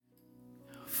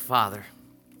Father,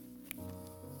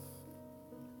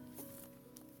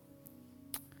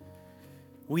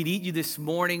 we need you this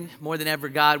morning more than ever,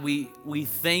 God. We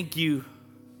thank you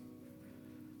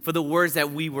for the words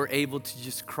that we were able to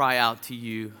just cry out to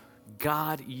you.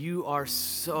 God, you are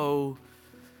so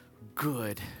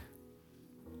good.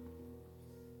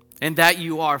 And that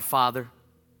you are, Father,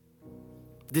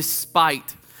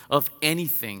 despite of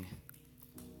anything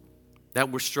that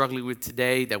we're struggling with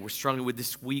today, that we're struggling with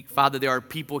this week. Father, there are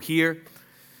people here,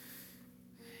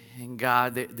 and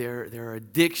God, there are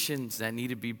addictions that need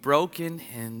to be broken,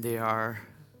 and there are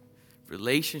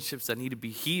relationships that need to be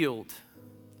healed,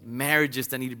 marriages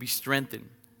that need to be strengthened,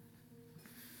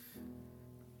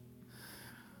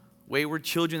 wayward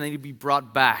children that need to be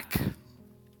brought back,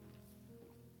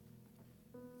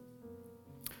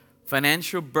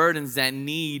 financial burdens that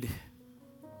need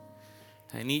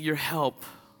your help.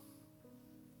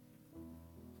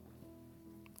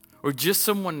 Or just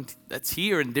someone that's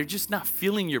here and they're just not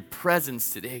feeling your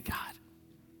presence today, God.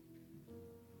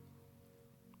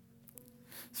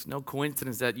 It's no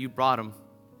coincidence that you brought them.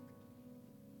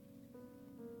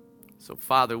 So,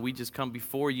 Father, we just come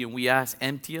before you and we ask,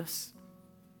 empty us.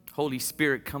 Holy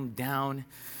Spirit, come down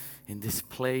in this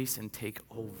place and take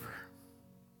over.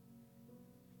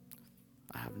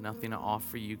 I have nothing to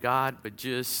offer you, God, but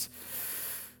just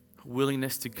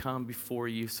willingness to come before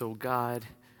you. So, God,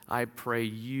 I pray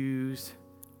use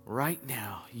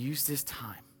this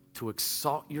time to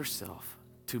exalt yourself,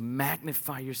 to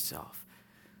magnify yourself,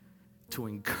 to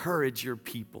encourage your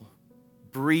people.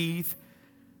 Breathe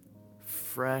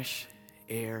fresh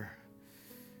air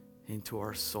into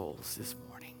our souls this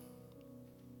morning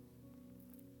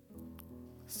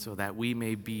so that we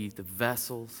may be the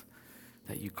vessels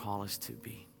that you call us to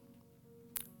be.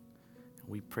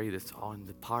 We pray this all in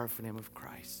the powerful name of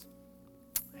Christ.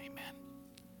 Amen.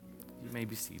 You may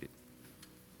be seated.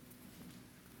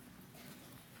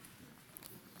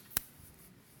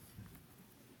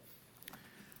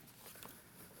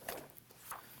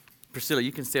 Priscilla,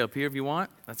 you can stay up here if you want.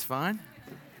 That's fine.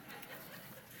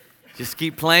 Just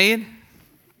keep playing.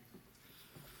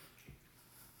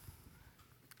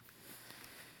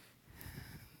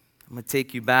 I'm going to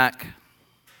take you back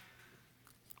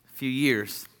a few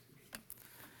years.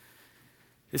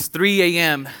 It's 3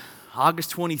 a.m.,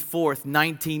 August 24th,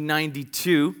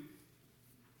 1992.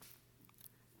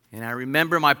 And I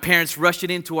remember my parents rushing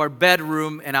into our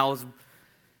bedroom, and I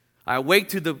awake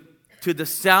to the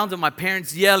sound of my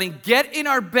parents yelling, "Get in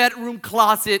our bedroom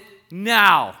closet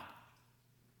now."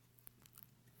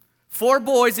 4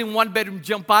 boys in one bedroom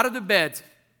jump out of the bed,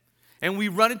 and we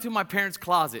run into my parents'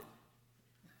 closet.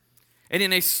 And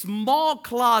in a small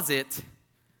closet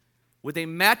with a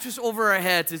mattress over our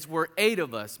heads is where 8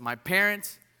 of us, my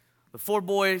parents, the 4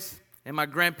 boys, and my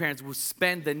grandparents, will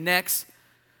spend the next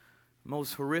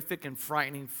most horrific and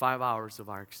frightening 5 hours of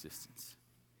our existence.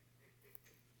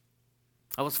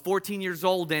 I was 14 years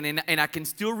old then, and I can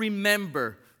still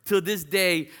remember to this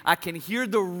day, I can hear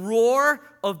the roar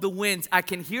of the winds. I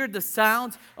can hear the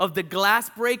sounds of the glass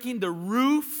breaking, the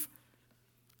roof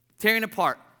tearing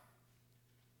apart.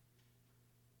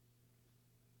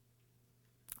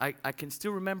 I can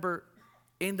still remember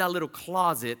in that little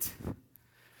closet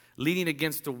leaning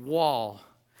against the wall,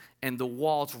 and the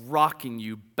walls rocking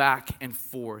you back and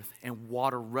forth, and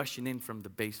water rushing in from the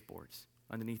baseboards,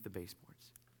 underneath the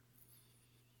baseboards.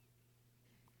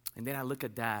 And then I look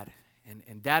at Dad,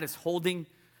 and Dad is holding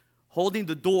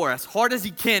the door as hard as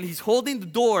he can. He's holding the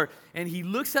door, and he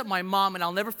looks at my mom, and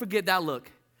I'll never forget that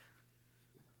look.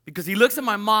 Because he looks at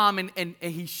my mom, and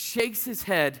he shakes his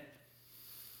head,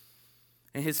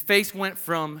 and his face went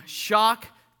from shock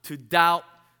to doubt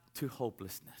to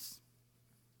hopelessness.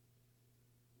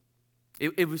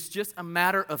 It was just a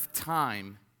matter of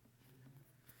time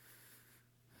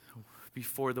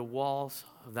before the walls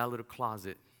of that little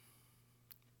closet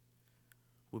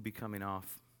would be coming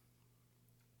off.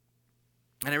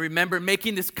 And I remember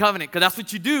making this covenant, because that's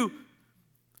what you do.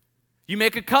 You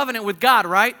make a covenant with God,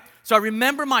 right? So I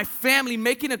remember my family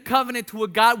making a covenant to a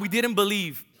God we didn't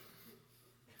believe.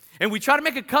 And we try to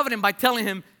make a covenant by telling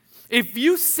him, if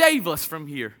you save us from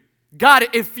here, God,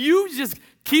 if you just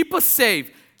keep us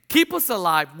safe, keep us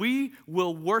alive, we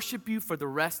will worship you for the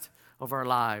rest of our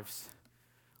lives.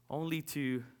 Only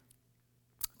to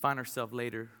find ourselves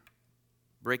later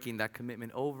breaking that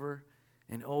commitment over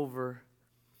and over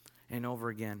and over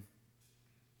again.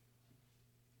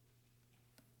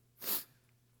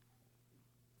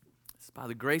 It's by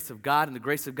the grace of God and the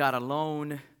grace of God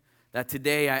alone that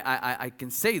today I can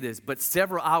say this, but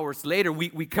several hours later,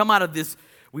 we come out of this,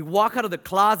 we walk out of the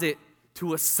closet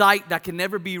to a sight that can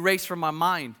never be erased from my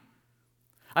mind.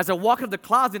 As I walk into the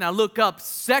closet and I look up,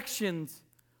 sections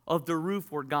of the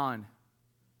roof were gone.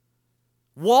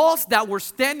 Walls that were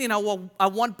standing at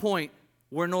one point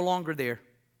were no longer there.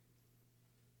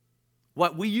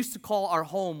 What we used to call our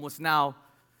home was now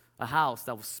a house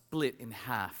that was split in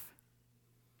half.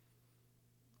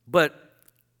 But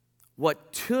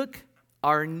what took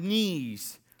our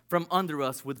knees from under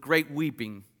us with great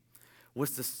weeping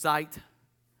was the sight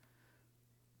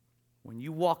when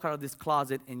you walk out of this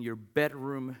closet and your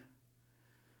bedroom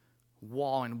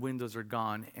wall and windows are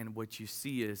gone, and what you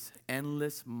see is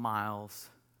endless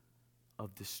miles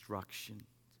of destruction.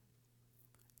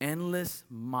 Endless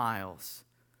miles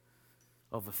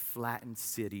of a flattened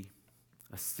city,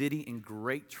 a city in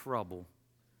great trouble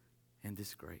and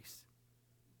disgrace.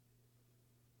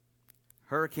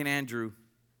 Hurricane Andrew,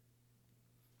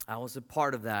 I was a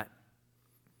part of that,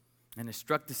 and it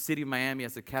struck the city of Miami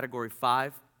as a Category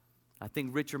 5. I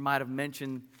think Richard might have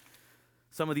mentioned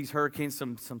some of these hurricanes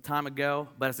some time ago,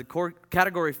 but as a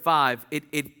Category 5,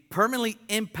 it permanently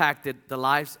impacted the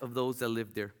lives of those that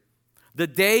lived there. The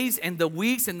days and the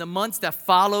weeks and the months that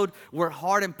followed were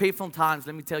hard and painful times,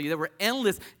 let me tell you. There were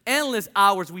endless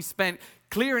hours we spent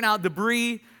clearing out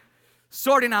debris,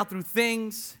 sorting out through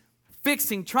things,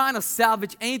 fixing, trying to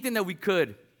salvage anything that we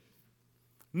could.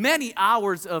 Many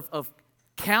hours of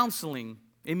counseling,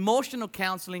 emotional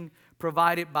counseling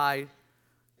provided by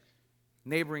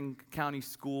neighboring county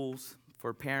schools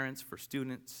for parents, for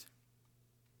students,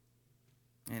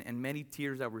 and many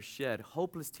tears that were shed,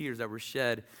 hopeless tears that were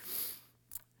shed,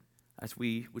 as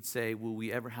we would say, will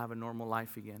we ever have a normal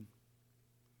life again?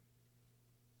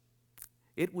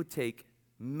 It would take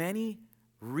many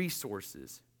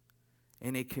resources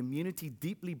in a community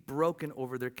deeply broken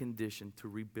over their condition to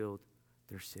rebuild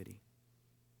their city.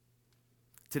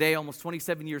 Today, almost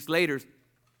 27 years later,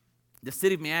 the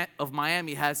city of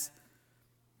Miami has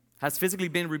physically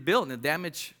been rebuilt and the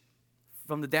damage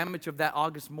of that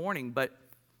August morning. But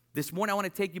this morning I want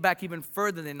to take you back even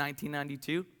further than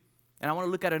 1992. And I want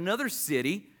to look at another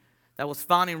city that was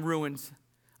found in ruins,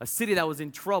 a city that was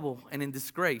in trouble and in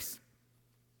disgrace.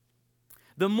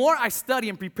 The more I study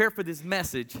and prepare for this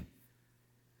message,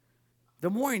 the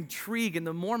more intrigued and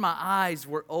the more my eyes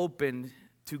were opened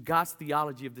to God's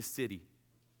theology of the city.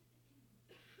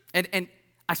 And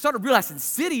I started realizing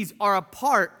cities are a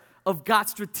part of God's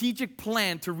strategic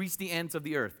plan to reach the ends of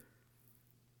the earth.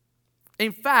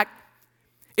 In fact,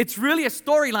 it's really a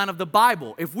storyline of the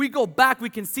Bible. If we go back, we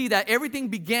can see that everything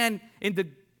began in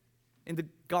the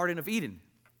Garden of Eden.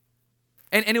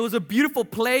 And it was a beautiful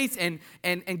place, and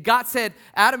God said,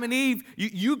 Adam and Eve,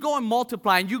 you go and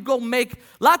multiply, and you go make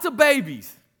lots of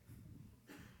babies.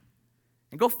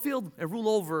 And go fill and rule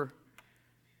over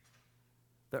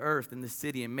the earth and the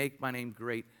city and make my name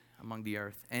great among the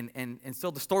earth. And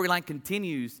so the storyline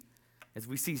continues as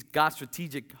we see God's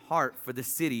strategic heart for the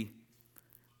city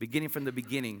beginning from the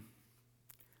beginning.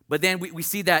 But then we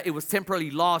see that it was temporarily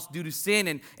lost due to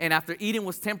sin. And after Eden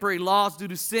was temporarily lost due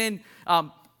to sin,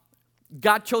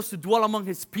 God chose to dwell among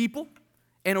his people.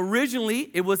 And originally,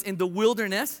 it was in the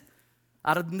wilderness,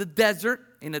 out in the desert,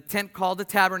 in a tent called the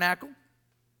tabernacle.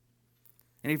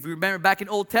 And if you remember back in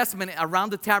Old Testament,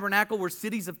 around the tabernacle were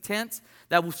cities of tents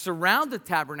that would surround the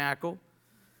tabernacle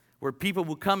where people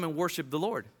would come and worship the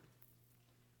Lord.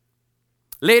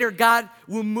 Later, God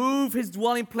will move his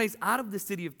dwelling place out of the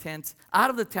city of tents,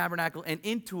 out of the tabernacle, and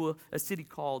into a city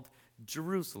called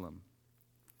Jerusalem.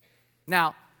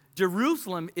 Now,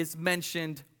 Jerusalem is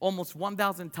mentioned almost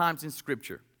 1,000 times in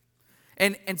Scripture.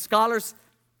 And scholars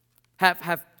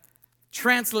have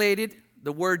translated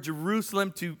the word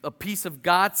Jerusalem to a piece of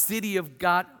God, city of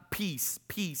God, peace,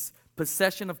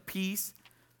 possession of peace.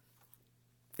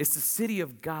 It's the city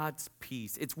of God's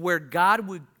peace. It's where God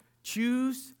would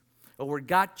choose, or where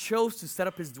God chose to set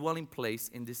up his dwelling place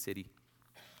in this city,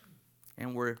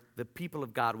 and where the people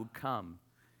of God would come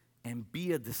and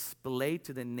be a display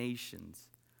to the nations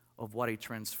of what a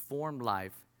transformed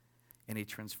life and a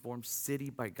transformed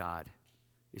city by God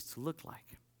is to look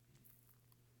like.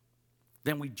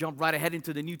 Then we jump right ahead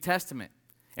into the New Testament,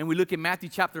 and we look at Matthew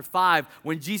chapter 5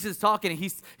 when Jesus is talking, and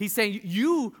he's saying,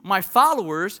 you, my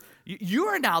followers, you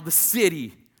are now the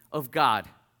city of God.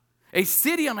 A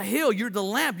city on a hill, you're the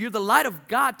lamp, you're the light of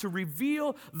God to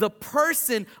reveal the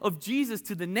person of Jesus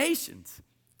to the nations.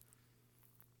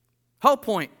 Whole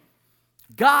point,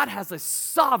 God has a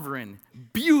sovereign,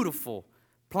 beautiful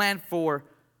plan for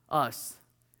us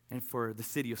and for the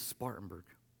city of Spartanburg.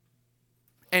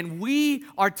 And we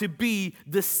are to be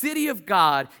the city of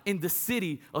God in the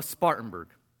city of Spartanburg.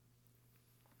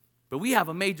 But we have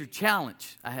a major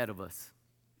challenge ahead of us.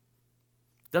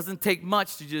 Doesn't take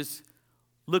much to just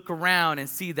look around and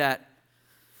see that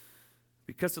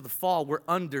because of the fall, we're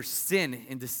under sin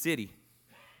in the city.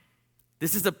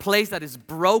 This is a place that is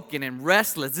broken and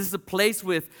restless. This is a place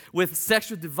with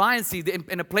sexual deviancy,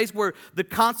 and a place where the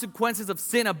consequences of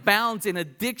sin abounds in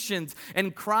addictions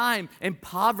and crime and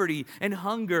poverty and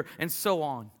hunger and so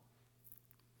on.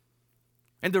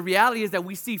 And the reality is that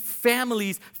we see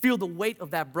families feel the weight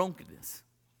of that brokenness.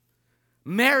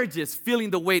 Marriages feeling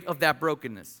the weight of that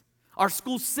brokenness. Our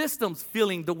school systems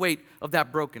feeling the weight of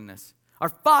that brokenness. Our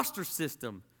foster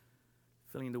system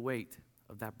feeling the weight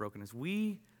of that brokenness.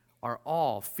 We are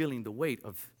all feeling the weight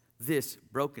of this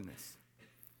brokenness.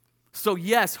 So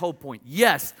yes, Hope Point,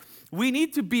 yes, we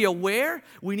need to be aware,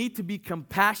 we need to be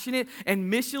compassionate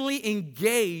and missionally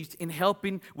engaged in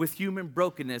helping with human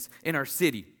brokenness in our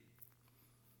city.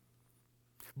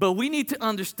 But we need to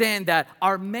understand that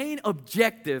our main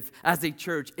objective as a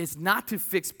church is not to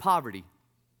fix poverty.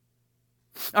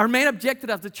 Our main objective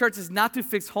as a church is not to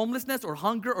fix homelessness or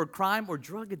hunger or crime or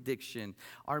drug addiction.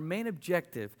 Our main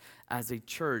objective as a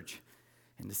church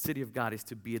in the city of God is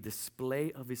to be a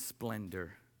display of His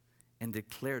splendor and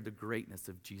declare the greatness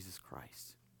of Jesus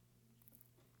Christ.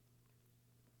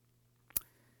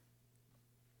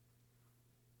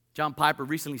 John Piper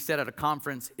recently said at a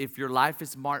conference, if your life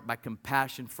is marked by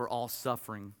compassion for all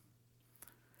suffering,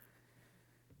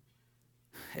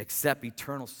 except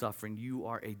eternal suffering, you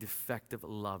are a defective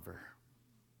lover.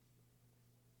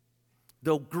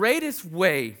 The greatest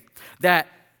way that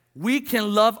we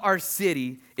can love our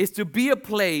city is to be a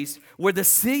place where the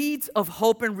seeds of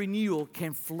hope and renewal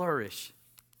can flourish.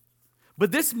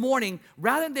 But this morning,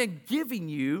 rather than giving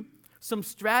you some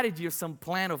strategy or some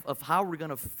plan of how we're going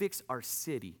to fix our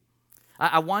city,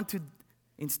 I want to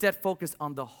instead focus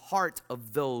on the heart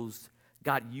of those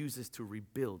God uses to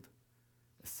rebuild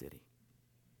a city.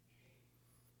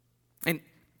 And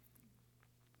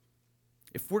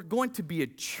if we're going to be a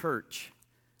church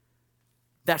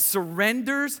that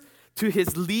surrenders to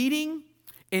His leading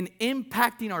in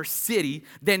impacting our city,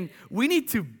 then we need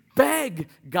to beg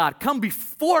God, come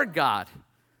before God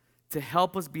to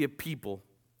help us be a people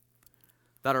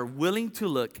that are willing to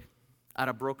look at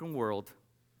a broken world,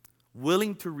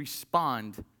 willing to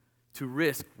respond to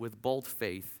risk with bold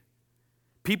faith,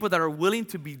 people that are willing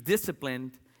to be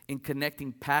disciplined in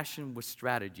connecting passion with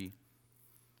strategy,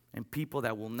 and people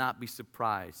that will not be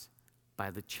surprised by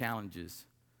the challenges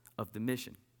of the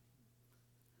mission.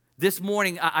 This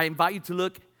morning, I invite you to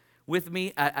look with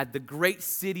me at the great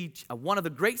city, one of the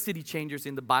great city changers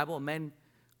in the Bible, a man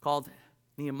called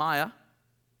Nehemiah.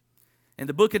 In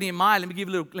the book of Nehemiah, let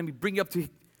me bring you up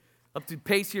to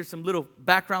pace here, some little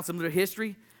background, some little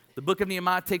history. The book of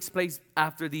Nehemiah takes place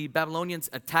after the Babylonians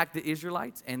attacked the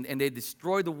Israelites, and they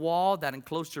destroyed the wall that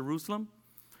enclosed Jerusalem.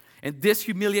 And this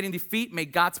humiliating defeat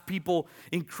made God's people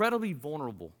incredibly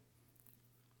vulnerable.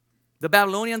 The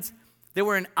Babylonians, they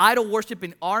were an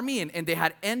idol-worshiping army, and they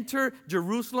had entered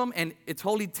Jerusalem and its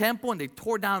holy temple, and they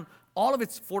tore down all of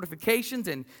its fortifications,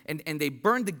 and they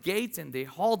burned the gates, and they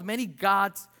hauled many of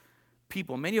God's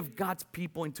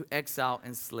people into exile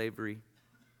and slavery.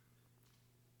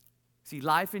 See,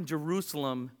 life in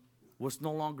Jerusalem was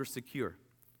no longer secure.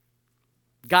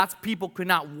 God's people could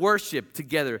not worship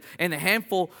together, and the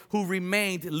handful who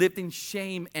remained lived in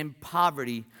shame and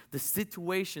poverty. The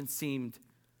situation seemed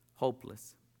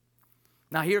hopeless.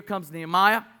 Now here comes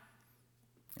Nehemiah,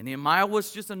 and Nehemiah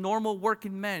was just a normal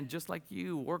working man, just like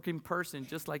you, working person,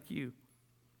 just like you.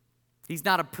 He's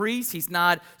not a priest, he's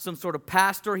not some sort of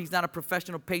pastor, he's not a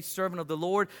professional paid servant of the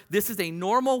Lord. This is a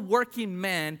normal working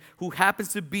man who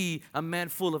happens to be a man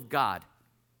full of God.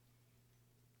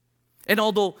 And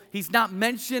although he's not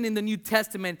mentioned in the New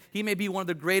Testament, he may be one of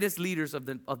the greatest leaders of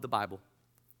the Bible.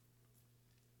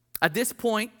 At this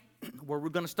point, where we're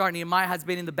going to start, Nehemiah has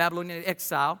been in the Babylonian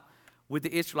exile with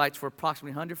the Israelites for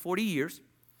approximately 140 years.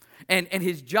 And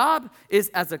his job is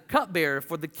as a cupbearer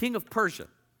for the king of Persia.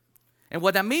 And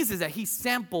what that means is that he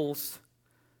samples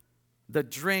the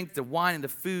drink, the wine, and the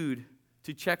food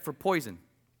to check for poison.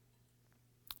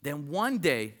 Then one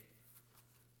day,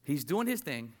 he's doing his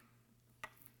thing,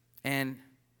 and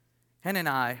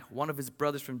Hanani, one of his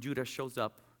brothers from Judah, shows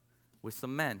up with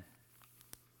some men.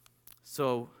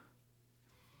 So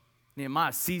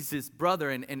Nehemiah sees his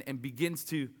brother and begins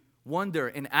to wonder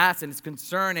and ask and is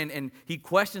concerned, and he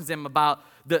questions them about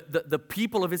the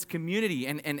people of his community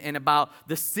and about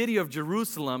the city of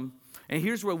Jerusalem. And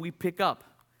here's where we pick up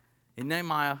in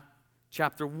Nehemiah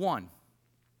chapter 1.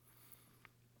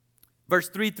 Verse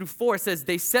 3 through 4 says,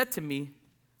 "They said to me,"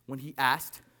 when he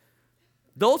asked,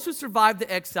 "Those who survived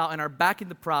the exile and are back in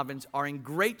the province are in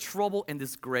great trouble and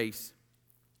disgrace.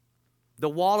 The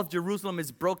wall of Jerusalem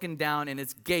is broken down and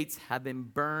its gates have been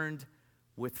burned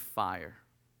with fire."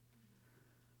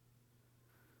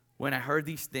 When I heard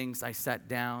these things, I sat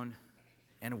down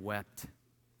and wept.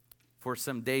 For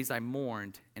some days I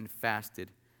mourned and fasted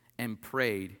and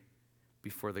prayed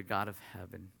before the God of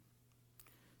heaven.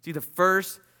 See, the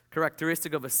first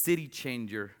characteristic of a city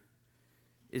changer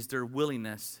is their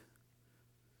willingness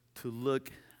to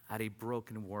look at a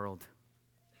broken world.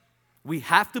 We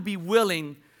have to be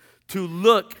willing to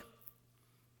look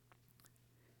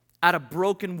at a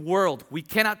broken world. We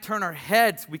cannot turn our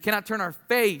heads, we cannot turn our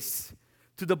face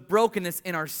to the brokenness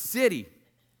in our city.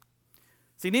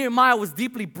 See, Nehemiah was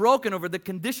deeply broken over the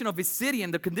condition of his city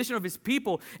and the condition of his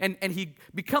people, and he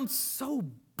becomes so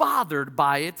bothered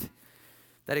by it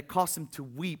that it caused him to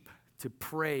weep, to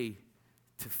pray,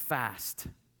 to fast.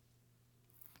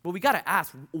 But we got to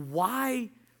ask,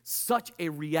 why such a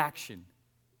reaction?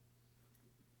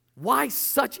 Why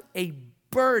such a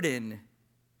burden?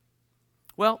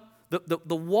 Well,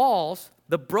 the walls,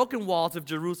 the broken walls of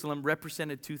Jerusalem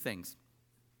represented two things.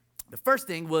 The first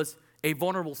thing was a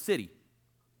vulnerable city.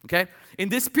 Okay? In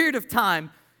this period of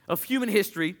time of human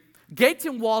history, gates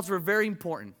and walls were very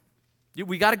important.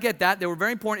 We got to get that. They were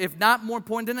very important, if not more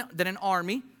important than an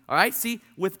army. All right? See,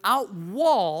 without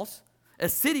walls, a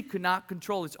city could not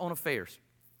control its own affairs.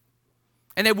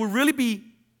 And it would really be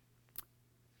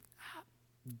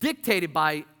dictated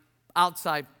by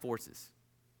outside forces.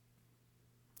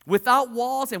 Without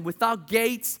walls and without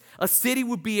gates, a city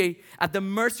would be at the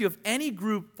mercy of any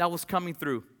group that was coming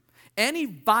through. Any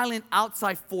violent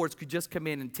outside force could just come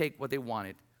in and take what they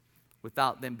wanted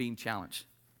without them being challenged.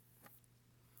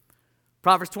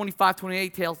 Proverbs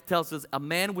 25:28 tells us, a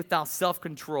man without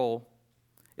self-control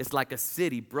is like a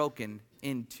city broken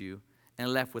into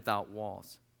and left without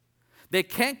walls. They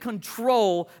can't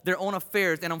control their own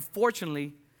affairs and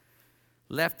unfortunately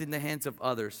left in the hands of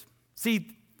others.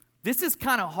 See, this is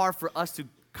kind of hard for us to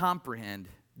comprehend.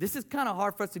 This is kind of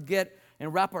hard for us to get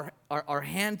and wrap our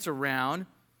hands around.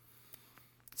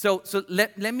 So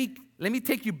let me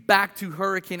take you back to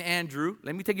Hurricane Andrew.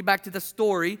 Let me take you back to the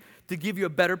story to give you a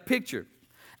better picture.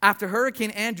 After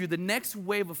Hurricane Andrew, the next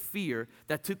wave of fear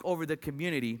that took over the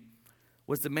community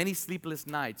was the many sleepless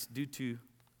nights due to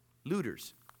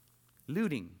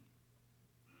looting.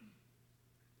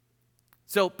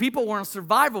 So people were in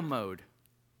survival mode.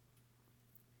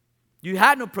 You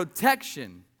had no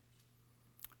protection.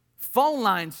 Phone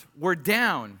lines were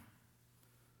down.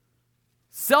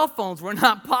 Cell phones were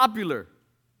not popular.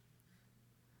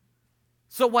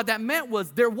 So what that meant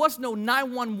was there was no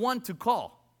 911 to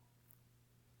call.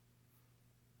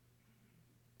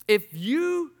 If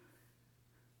you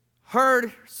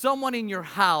heard someone in your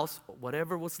house,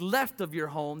 whatever was left of your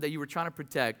home that you were trying to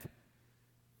protect,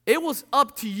 it was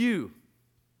up to you.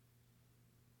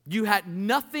 You had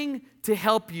nothing to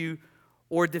help you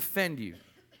or defend you.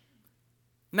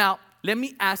 Now, let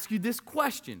me ask you this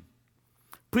question.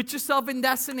 Put yourself in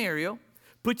that scenario.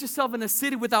 Put yourself in a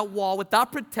city without wall,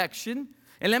 without protection.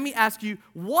 And let me ask you,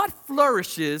 what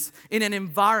flourishes in an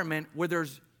environment where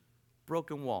there's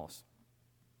broken walls?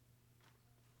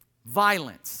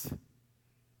 Violence.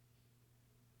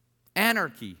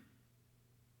 Anarchy.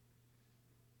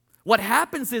 What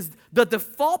happens is the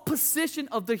default position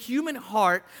of the human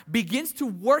heart begins to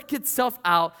work itself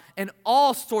out in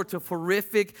all sorts of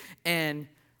horrific and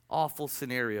awful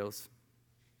scenarios.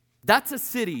 That's a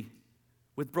city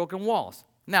with broken walls.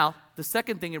 Now, the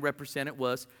second thing it represented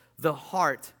was the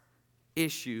heart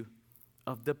issue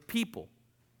of the people.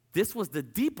 This was the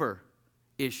deeper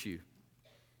issue.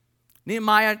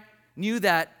 Nehemiah knew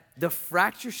that the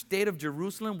fractured state of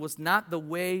Jerusalem was not the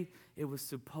way it was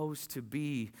supposed to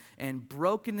be, and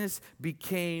brokenness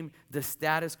became the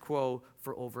status quo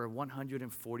for over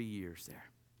 140 years there.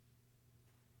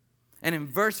 And in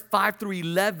verse 5 through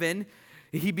 11,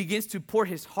 he begins to pour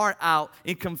his heart out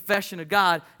in confession to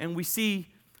God, and we see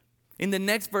in the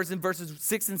next verse, in verses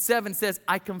 6 and 7, says,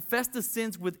 I confess the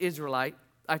sins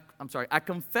I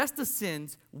confess the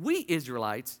sins we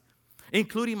Israelites,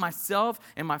 including myself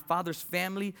and my father's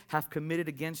family, have committed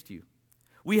against you.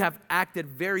 We have acted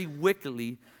very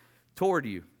wickedly toward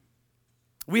you.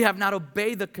 We have not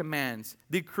obeyed the commands,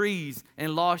 decrees,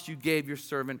 and laws you gave your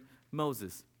servant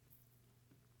Moses.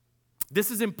 This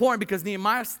is important because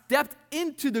Nehemiah stepped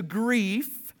into the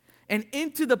grief and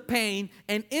into the pain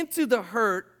and into the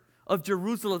hurt of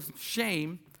Jerusalem's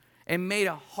shame and made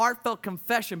a heartfelt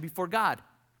confession before God.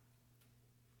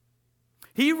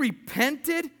 He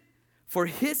repented for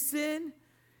his sin,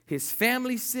 his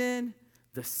family's sin,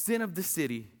 the sin of the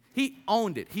city. He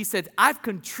owned it. He said, I've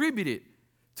contributed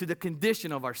to the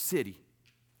condition of our city.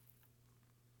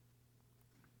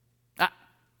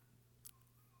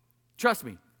 Trust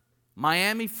me,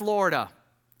 Miami, Florida,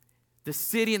 the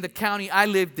city and the county I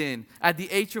lived in at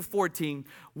the age of 14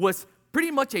 was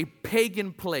pretty much a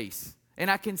pagan place. And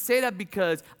I can say that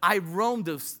because I roamed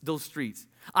those streets.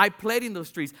 I played in those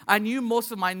streets. I knew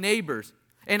most of my neighbors.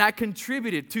 And I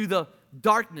contributed to the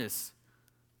darkness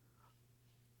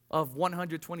of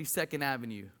 122nd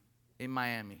Avenue in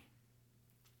Miami.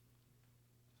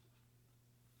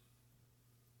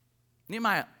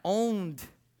 Nehemiah owned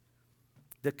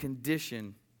the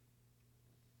condition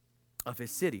of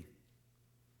his city.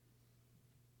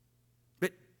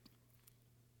 But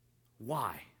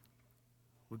why?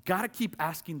 We've got to keep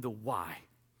asking the why.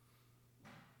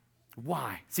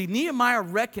 Why? See, Nehemiah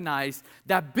recognized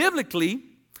that biblically,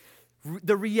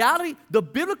 the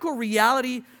biblical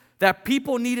reality that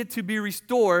people needed to be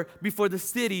restored before the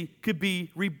city could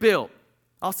be rebuilt.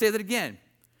 I'll say that again.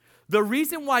 The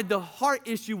reason why the heart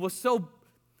issue was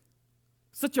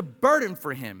such a burden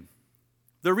for him,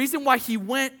 the reason why he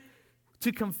went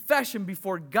to confession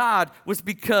before God was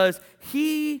because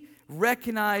he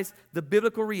recognized the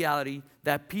biblical reality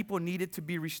that people needed to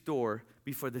be restored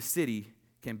before the city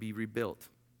can be rebuilt.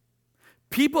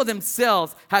 People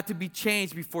themselves had to be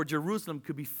changed before Jerusalem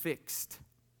could be fixed.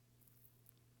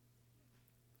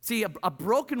 See, a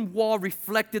broken wall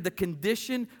reflected the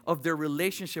condition of their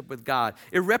relationship with God.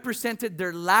 It represented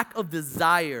their lack of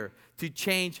desire to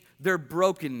change their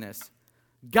brokenness.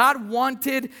 God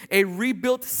wanted a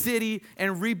rebuilt city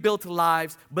and rebuilt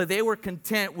lives, but they were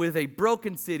content with a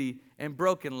broken city and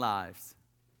broken lives.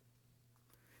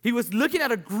 He was looking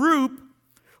at a group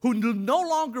who no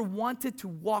longer wanted to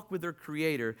walk with their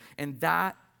Creator, and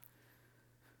that's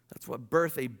what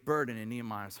birthed a burden in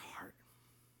Nehemiah's heart.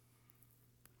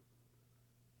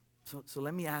 So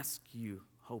let me ask you,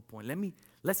 Hope Point,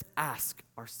 let's ask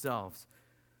ourselves,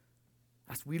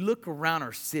 as we look around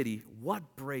our city,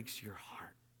 what breaks your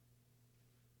heart?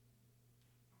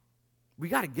 We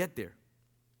got to get there.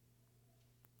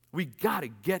 We got to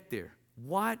get there.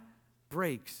 What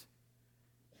breaks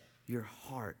your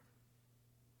heart?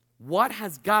 What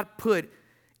has God put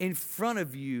in front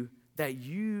of you that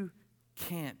you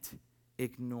can't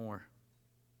ignore?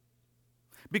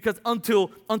 Because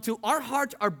until our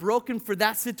hearts are broken for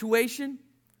that situation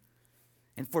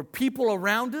and for people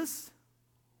around us,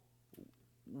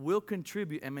 we'll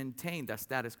contribute and maintain that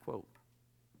status quo.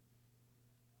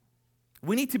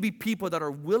 We need to be people that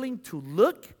are willing to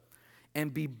look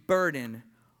and be burdened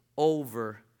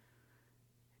over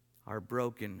our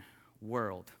broken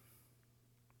world.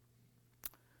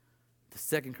 The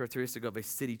second characteristic of a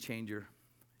city changer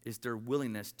is their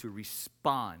willingness to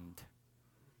respond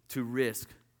to risk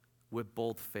with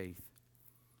bold faith.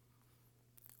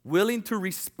 Willing to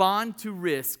respond to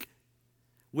risk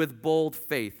with bold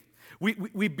faith.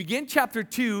 We begin chapter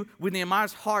 2 with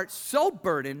Nehemiah's heart so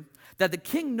burdened that the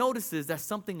king notices that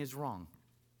something is wrong.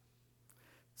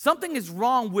 Something is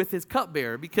wrong with his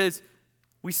cupbearer, because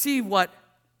we see what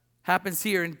happens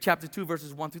here in chapter 2,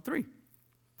 verses 1 through 3.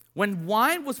 When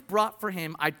wine was brought for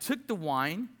him, I took the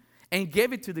wine and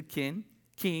gave it to the king,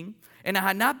 and I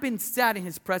had not been sat in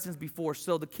his presence before.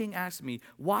 So the king asked me,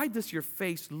 "Why does your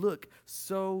face look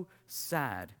so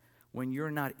sad when you're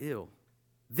not ill?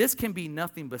 This can be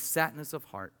nothing but sadness of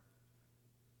heart."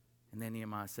 And then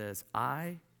Nehemiah says,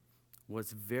 "I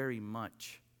was very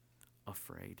much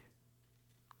afraid."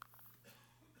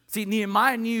 See,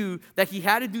 Nehemiah knew that he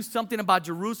had to do something about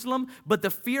Jerusalem, but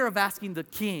the fear of asking the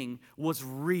king was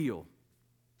real.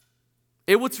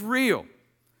 It was real.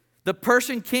 The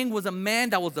Persian king was a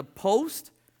man that was opposed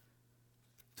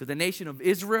to the nation of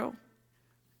Israel,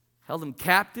 held him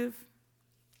captive.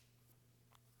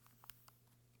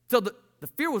 So the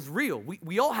fear was real.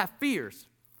 We all have fears,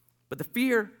 but the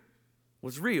fear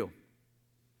was real.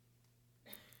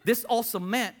 This also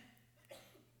meant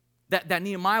that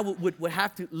Nehemiah would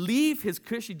have to leave his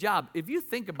cushy job. If you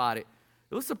think about it,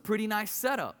 it was a pretty nice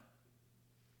setup.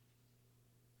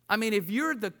 I mean, if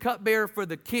you're the cupbearer for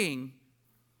the king,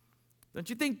 don't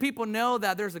you think people know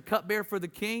that there's a cupbearer for the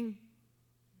king?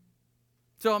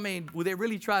 So, I mean, would they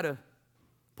really try to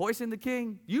poison the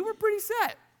king? You were pretty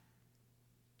set.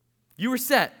 You were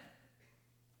set.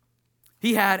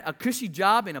 He had a cushy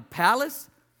job in a palace,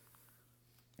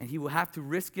 and he would have to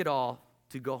risk it all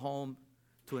to go home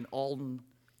to an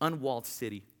unwalled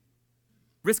city.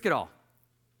 Risk it all.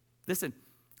 Listen,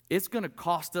 it's going to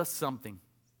cost us something.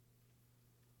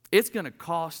 It's going to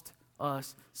cost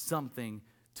us something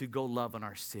to go love in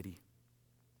our city.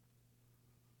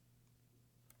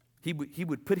 He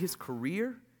would put his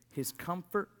career, his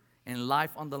comfort, and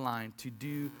life on the line to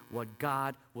do what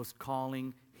God was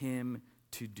calling him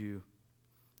to do.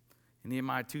 In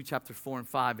Nehemiah 2, chapter 4 and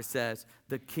 5, it says,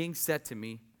 "The king said to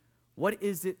me, 'What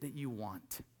is it that you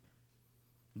want?'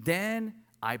 Then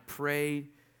I prayed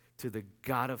to the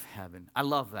God of heaven. I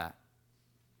love that.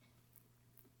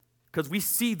 Because we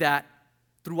see that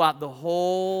throughout the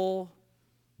whole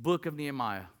book of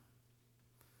Nehemiah.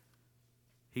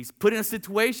 He's put in a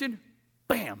situation,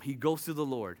 bam, he goes to the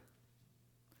Lord.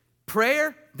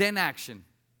 Prayer, then action.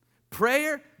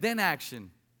 Prayer, then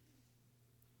action.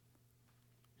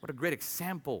 What a great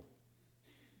example.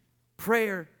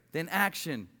 Prayer, then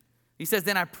action. He says,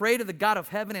 then I prayed to the God of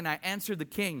heaven and I answered the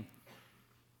king.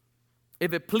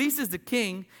 If it pleases the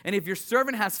king, and if your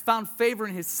servant has found favor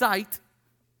in his sight,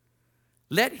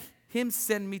 let him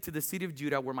send me to the city of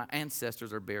Judah where my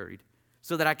ancestors are buried,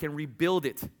 so that I can rebuild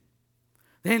it.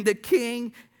 Then the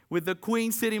king, with the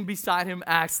queen sitting beside him,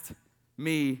 asked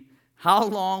me, how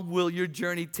long will your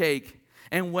journey take,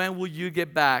 and when will you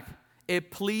get back?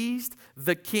 It pleased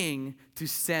the king to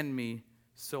send me,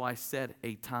 so I set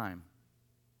a time.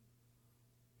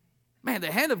 Man,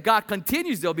 the hand of God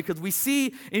continues, though, because we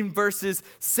see in verses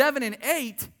 7 and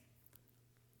 8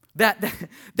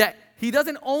 that he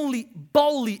doesn't only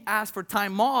boldly ask for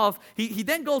time off, he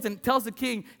then goes and tells the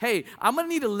king, hey, I'm going to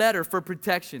need a letter for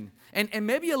protection, and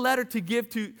maybe a letter to give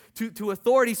to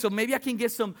authorities, so maybe I can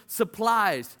get some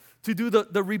supplies to do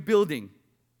the rebuilding.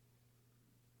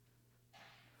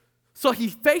 So he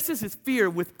faces his fear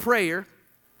with prayer,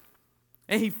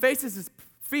 and he faces his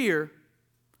fear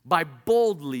by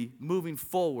boldly moving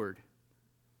forward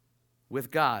with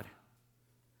God.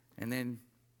 And then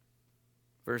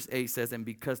verse 8 says, and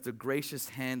because the gracious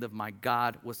hand of my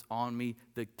God was on me,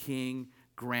 the king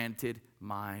granted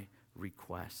my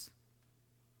request.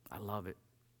 I love it.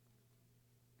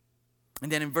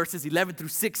 And then in verses 11 through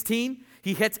 16,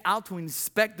 he heads out to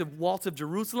inspect the walls of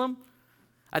Jerusalem.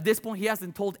 At this point, he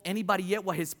hasn't told anybody yet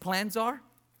what his plans are.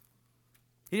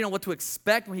 He didn't know what to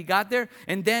expect when he got there.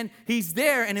 And then he's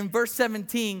there, and in verse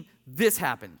 17, this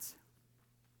happens.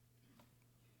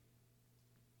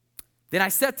 Then I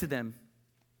said to them,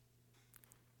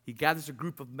 he gathers a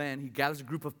group of men, he gathers a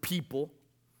group of people,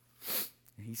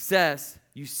 and he says,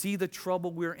 you see the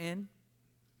trouble we're in?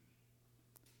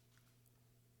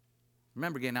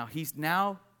 Remember again, now he's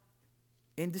now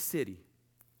in the city.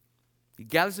 He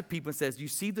gathers the people and says, you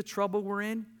see the trouble we're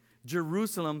in?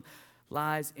 Jerusalem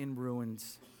lies in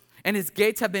ruins, and its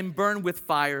gates have been burned with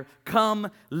fire. Come,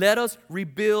 let us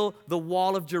rebuild the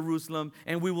wall of Jerusalem,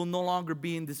 and we will no longer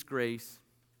be in disgrace.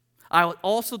 I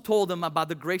also told them about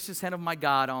the gracious hand of my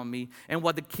God on me and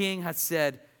what the king had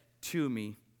said to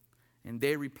me. And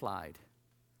they replied,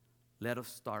 let us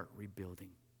start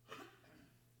rebuilding.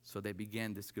 So they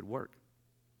began this good work.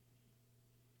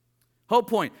 Whole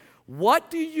point, what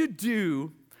do you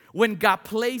do when God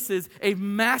places a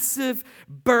massive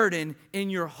burden in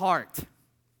your heart?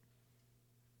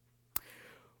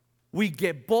 We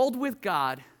get bold with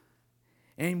God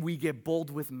and we get bold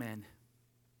with men.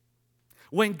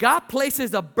 When God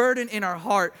places a burden in our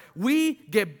heart, we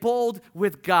get bold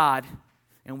with God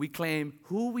and we claim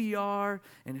who we are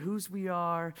and whose we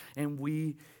are, and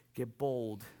we get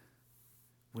bold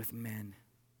with men.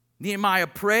 Nehemiah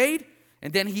prayed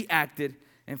and then he acted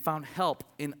and found help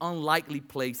in unlikely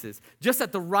places. Just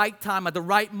at the right time, at the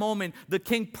right moment, the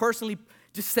king personally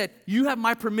just said, you have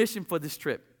my permission for this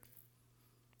trip.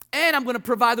 And I'm going to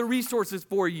provide the resources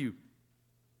for you.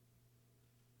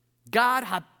 God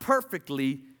had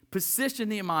perfectly positioned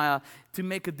Nehemiah to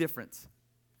make a difference.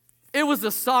 It was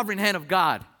the sovereign hand of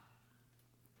God.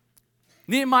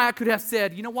 Nehemiah could have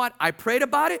said, you know what? I prayed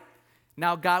about it.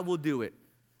 Now God will do it.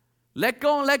 Let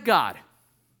go and let God.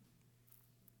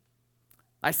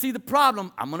 I see the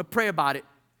problem. I'm going to pray about it.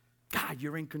 God,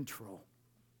 you're in control.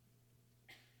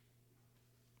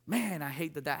 Man, I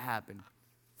hate that happened.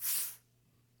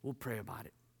 We'll pray about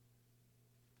it.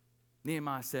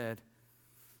 Nehemiah said,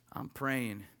 I'm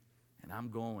praying and I'm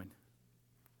going.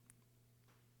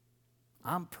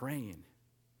 I'm praying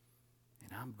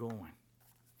and I'm going.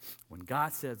 When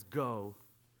God says go,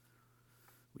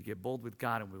 we get bold with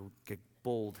God and we'll get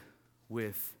bold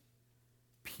with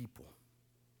people.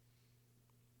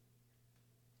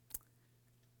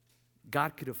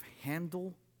 God could have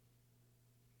handled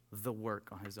the work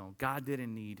on his own. God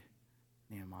didn't need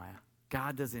Nehemiah.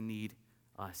 God doesn't need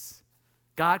us.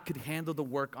 God could handle the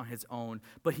work on his own,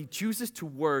 but he chooses to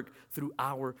work through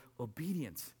our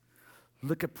obedience.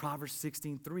 Look at Proverbs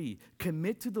 16:3.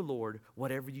 Commit to the Lord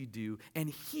whatever you do, and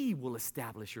he will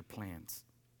establish your plans.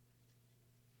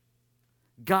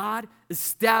 God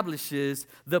establishes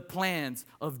the plans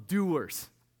of doers.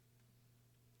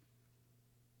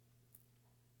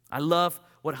 I love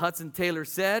what Hudson Taylor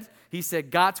said. He said,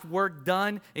 God's work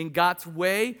done in God's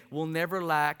way will never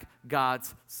lack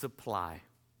God's supply.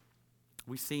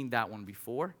 We've seen that one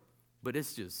before. but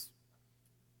it's just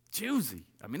juicy.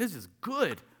 I mean, it's just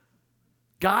good.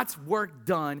 God's work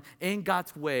done in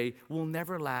God's way will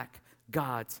never lack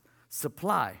God's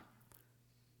supply.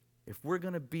 If we're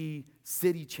going to be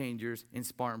city changers in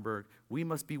Spartanburg, we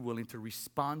must be willing to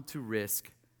respond to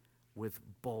risk with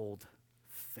bold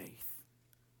faith.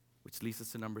 Which leads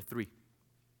us to number 3.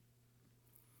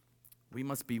 We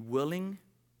must be willing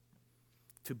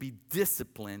to be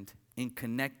disciplined in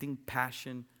connecting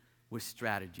passion with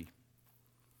strategy.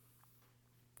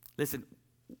 Listen,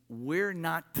 we're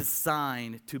not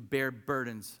designed to bear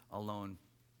burdens alone.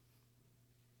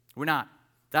 We're not.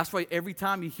 That's why every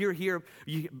time you've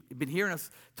been hearing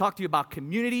us talk to you about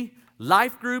community,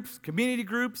 life groups, community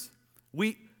groups,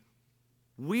 we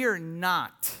are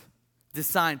not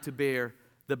designed to bear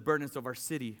the burdens of our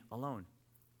city alone.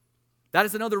 That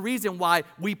is another reason why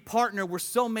we partner with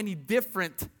so many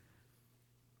different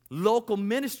local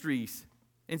ministries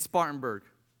in Spartanburg.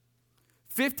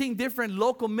 15 different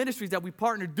local ministries that we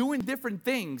partner doing different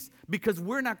things because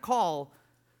we're not called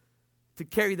to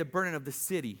carry the burden of the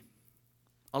city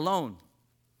alone.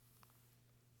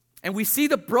 And we see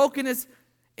the brokenness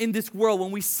in this world.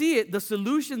 When we see it, the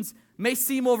solutions may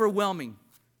seem overwhelming.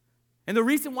 And the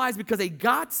reason why is because a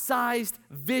God-sized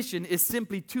vision is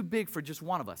simply too big for just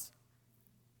one of us.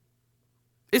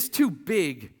 It's too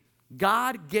big.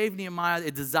 God gave Nehemiah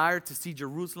a desire to see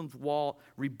Jerusalem's wall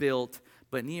rebuilt,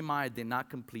 but Nehemiah did not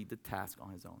complete the task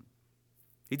on his own.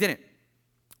 He didn't.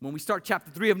 When we start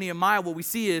chapter 3 of Nehemiah, what we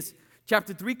see is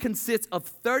chapter 3 consists of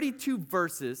 32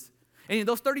 verses, and in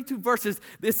those 32 verses,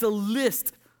 there's a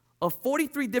list of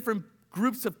 43 different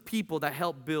groups of people that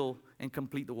helped build and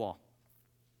complete the wall.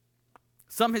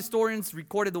 Some historians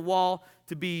recorded the wall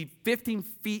to be 15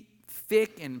 feet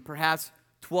thick and perhaps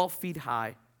 12 feet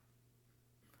high.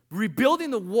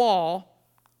 Rebuilding the wall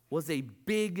was a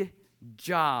big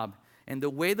job, and the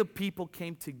way the people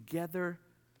came together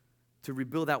to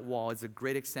rebuild that wall is a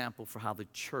great example for how the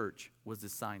church was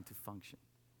designed to function.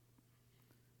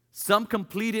 Some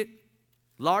completed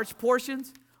large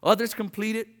portions, others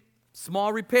completed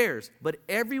small repairs, but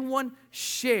everyone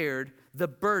shared the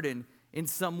burden in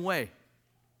some way.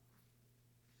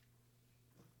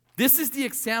 This is the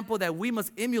example that we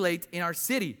must emulate in our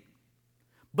city.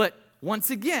 But once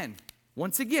again,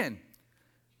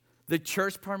 the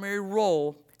church's primary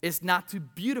role is not to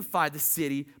beautify the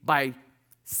city by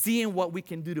seeing what we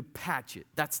can do to patch it.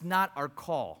 That's not our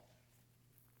call.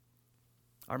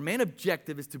 Our main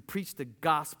objective is to preach the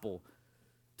gospel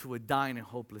to a dying and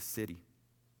hopeless city.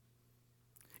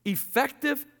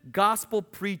 Effective gospel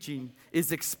preaching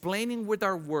is explaining with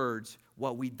our words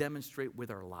what we demonstrate with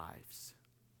our lives.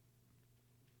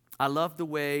 I love the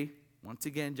way, once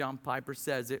again, John Piper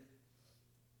says it.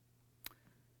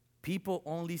 People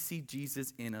only see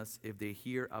Jesus in us if they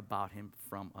hear about him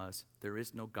from us. There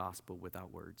is no gospel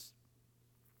without words.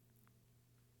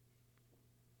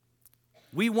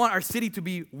 We want our city to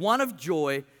be one of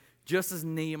joy, just as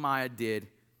Nehemiah did.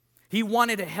 He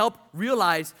wanted to help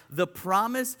realize the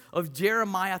promise of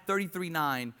Jeremiah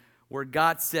 33:9, where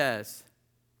God says,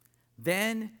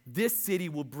 "Then this city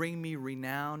will bring me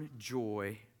renown,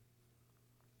 joy,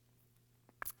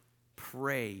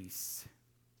 praise,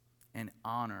 and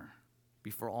honor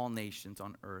before all nations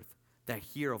on earth that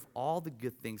hear of all the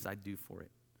good things I do for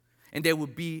it. And they will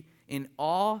be in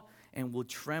awe and will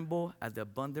tremble at the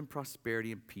abundant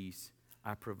prosperity and peace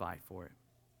I provide for it."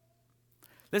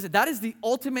 Listen, that is the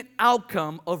ultimate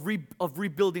outcome of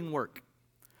rebuilding work.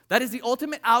 That is the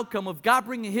ultimate outcome of God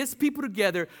bringing his people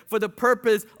together for the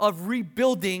purpose of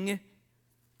rebuilding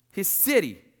his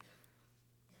city.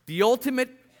 The ultimate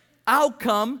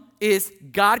outcome is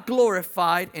God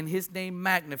glorified and his name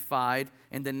magnified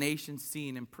and the nation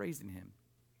seeing and praising him.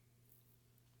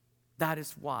 That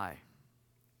is why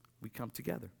we come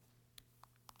together.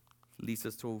 Leads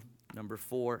us to number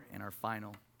 4 and our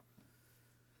final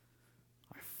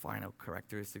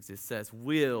characteristics. It says,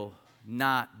 will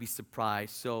not be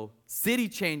surprised. So city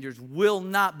changers will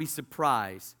not be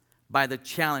surprised by the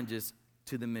challenges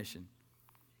to the mission.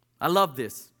 I love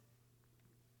this.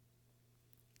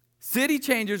 City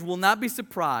changers will not be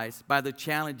surprised by the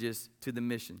challenges to the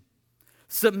mission.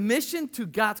 Submission to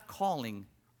God's calling.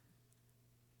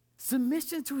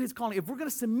 Submission to his calling. If we're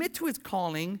going to submit to his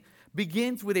calling,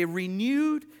 begins with a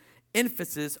renewed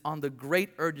emphasis on the great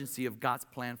urgency of God's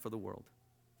plan for the world.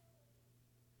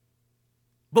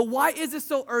 But why is it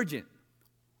so urgent?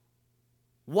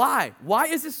 Why? Why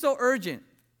is it so urgent?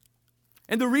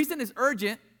 And the reason it's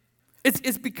urgent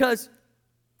is because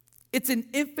it's an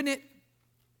infinite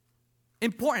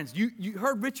importance. You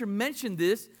heard Richard mention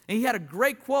this, and he had a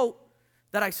great quote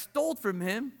that I stole from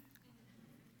him.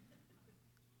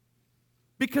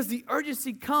 Because the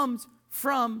urgency comes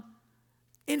from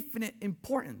infinite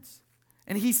importance.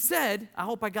 And he said, I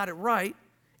hope I got it right,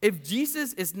 if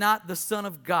Jesus is not the Son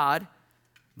of God,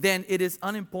 then it is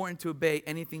unimportant to obey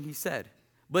anything he said.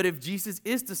 But if Jesus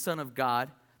is the Son of God,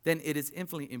 then it is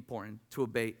infinitely important to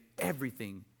obey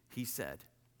everything he said.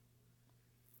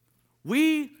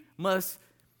 We must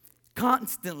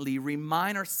constantly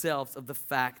remind ourselves of the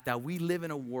fact that we live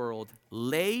in a world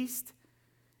laced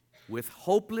with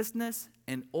hopelessness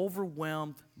and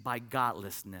overwhelmed by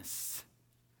godlessness.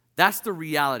 That's the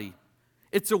reality.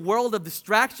 It's a world of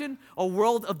distraction, a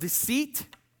world of deceit.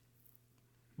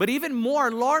 But even more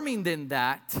alarming than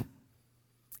that,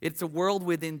 it's a world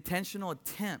with intentional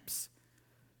attempts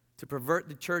to pervert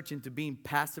the church into being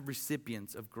passive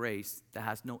recipients of grace that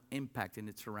has no impact in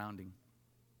its surrounding.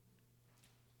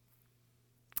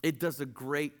 It does a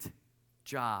great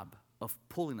job of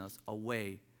pulling us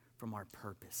away from our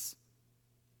purpose,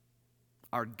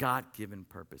 our God-given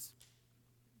purpose.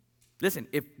 Listen,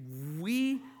 if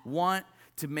we want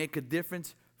to make a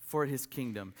difference for his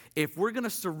kingdom, if we're going to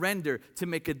surrender to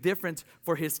make a difference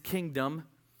for his kingdom,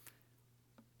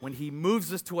 when he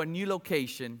moves us to a new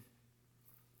location,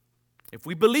 if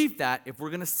we believe that, if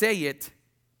we're going to say it,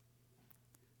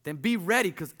 then be ready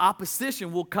because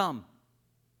opposition will come.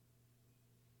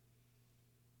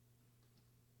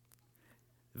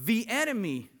 The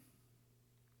enemy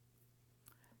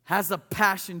has a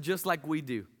passion just like we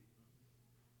do.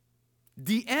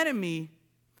 The enemy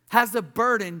has a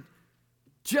burden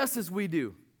just as we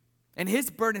do. And his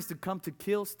burden is to come to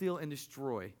kill, steal, and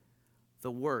destroy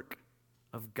the work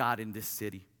of God in this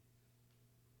city.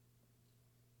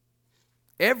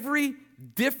 Every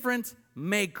difference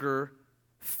maker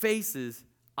faces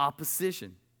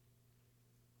opposition.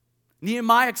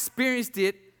 Nehemiah experienced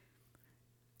it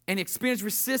and experienced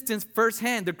resistance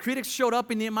firsthand. The critics showed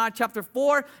up in Nehemiah chapter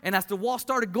 4, and as the wall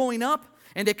started going up,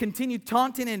 and they continued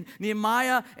taunting and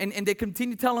Nehemiah, and they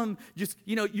continued telling him, just,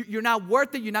 you're not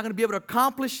worth it, you're not going to be able to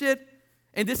accomplish it.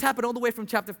 And this happened all the way from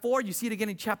chapter 4. You see it again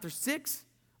in chapter 6.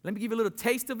 Let me give you a little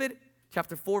taste of it.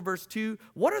 Chapter 4, verse 2.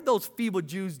 What are those feeble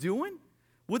Jews doing?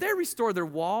 Will they restore their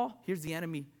wall? Here's the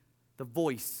enemy, the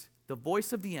voice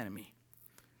of the enemy.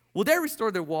 Will they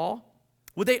restore their wall?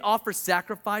 Will they offer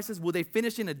sacrifices? Will they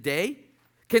finish in a day?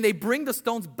 Can they bring the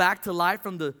stones back to life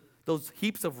from those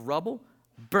heaps of rubble,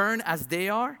 burn as they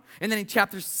are? And then in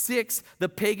chapter 6, the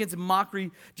pagans'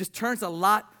 mockery just turns a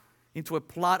lot into a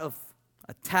plot of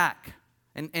attack.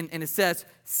 And it says,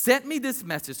 sent me this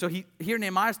message. So here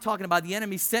Nehemiah is talking about the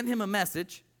enemy sent him a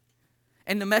message.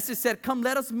 And the message said, come,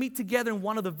 let us meet together in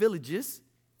one of the villages.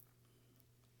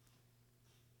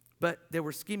 But they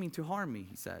were scheming to harm me,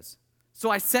 he says. So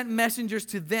I sent messengers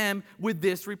to them with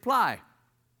this reply.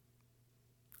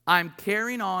 I'm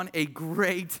carrying on a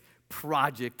great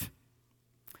project,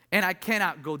 and I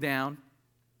cannot go down.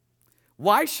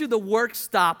 Why should the work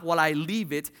stop while I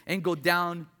leave it and go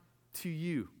down to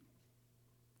you?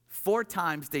 4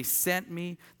 times they sent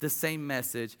me the same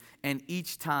message, and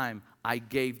each time I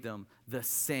gave them the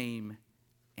same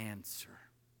answer.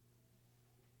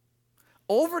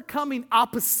 Overcoming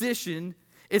opposition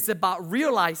is about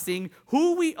realizing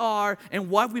who we are and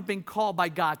what we've been called by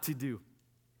God to do.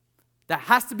 That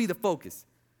has to be the focus.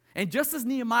 And just as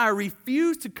Nehemiah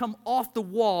refused to come off the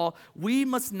wall, we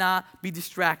must not be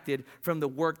distracted from the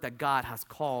work that God has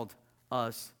called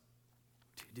us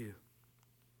to do.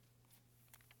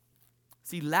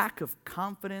 See, lack of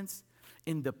confidence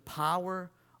in the power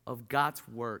of God's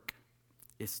work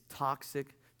is toxic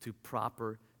to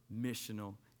proper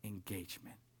missional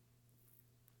engagement.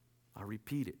 I'll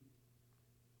repeat it.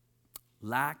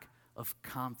 Lack of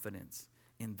confidence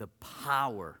in the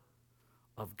power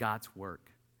of God's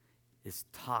work is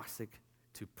toxic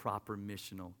to proper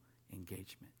missional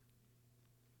engagement.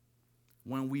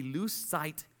 When we lose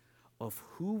sight of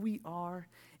who we are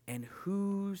and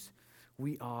whose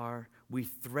we are, we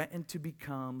threaten to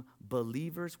become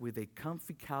believers with a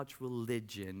comfy couch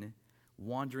religion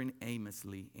wandering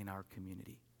aimlessly in our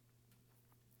community.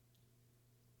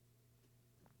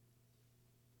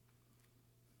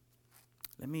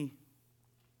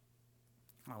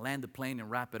 I'll land the plane and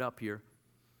wrap it up here.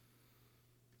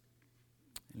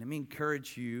 And let me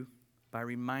encourage you by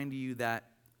reminding you that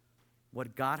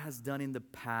what God has done in the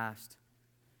past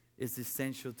is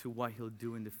essential to what He'll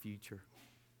do in the future.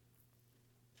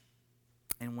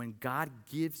 And when God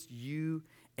gives you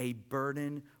a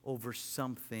burden over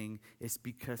something, it's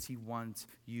because He wants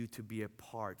you to be a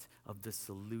part of the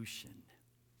solution.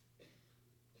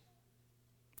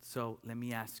 So let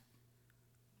me ask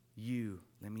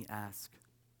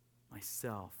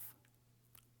myself,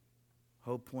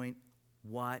 Hope Point,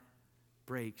 what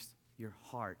breaks your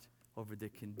heart over the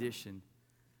condition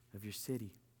of your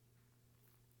city.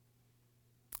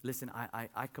 Listen,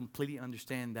 I completely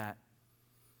understand that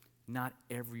not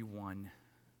everyone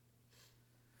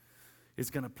is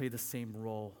going to play the same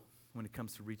role when it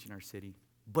comes to reaching our city.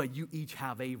 But you each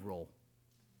have a role.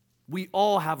 We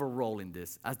all have a role in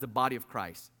this as the body of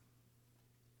Christ.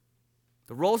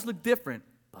 The roles look different,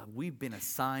 but we've been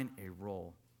assigned a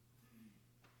role.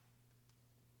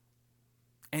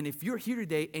 And if you're here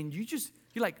today and you're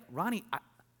like, Ronnie,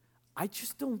 I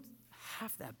just don't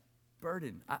have that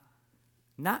burden.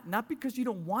 Not because you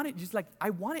don't want it, just like,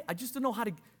 I want it, I just don't know how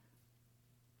to.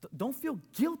 Don't feel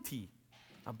guilty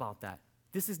about that.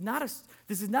 This is not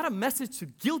a message to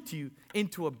guilt you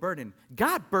into a burden.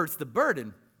 God bears the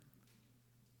burden.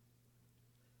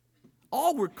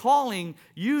 All we're calling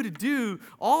you to do,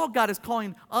 all God is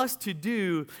calling us to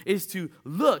do is to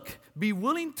look, be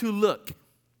willing to look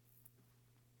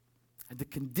at the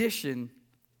condition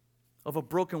of a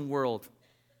broken world.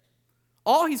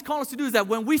 All He's calling us to do is that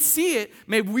when we see it,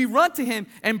 maybe we run to Him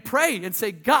and pray and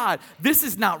say, God, this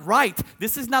is not right.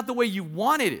 This is not the way you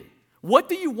wanted it. What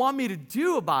do you want me to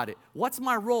do about it? What's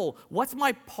my role? What's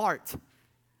my part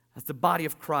as the body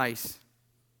of Christ?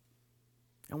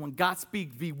 And when God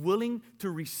speaks, be willing to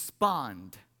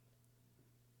respond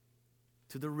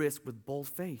to the risk with bold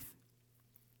faith.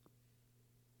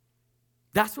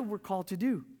 That's what we're called to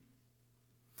do.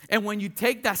 And when you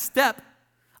take that step,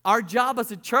 our job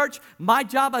as a church, my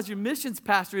job as your missions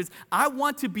pastor is I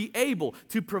want to be able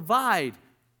to provide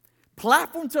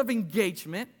platforms of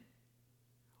engagement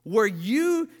where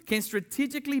you can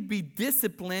strategically be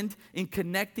disciplined in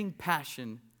connecting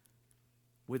passion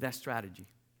with that strategy.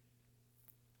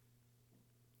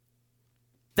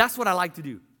 That's what I like to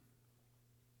do.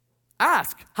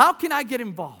 Ask, how can I get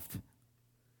involved?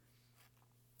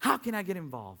 How can I get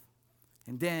involved?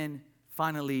 And then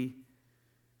finally,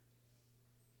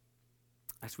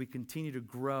 as we continue to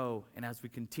grow and as we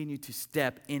continue to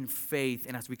step in faith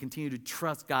and as we continue to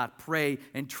trust God, pray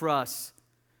and trust,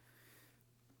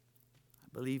 I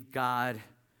believe God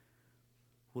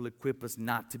will equip us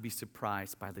not to be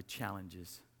surprised by the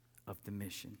challenges of the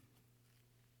mission.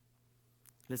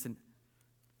 Listen,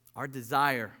 our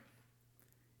desire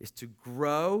is to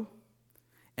grow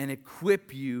and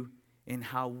equip you in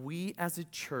how we as a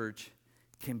church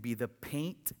can be the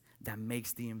paint that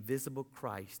makes the invisible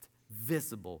Christ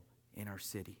visible in our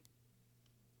city.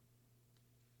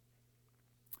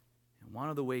 And one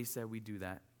of the ways that we do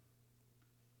that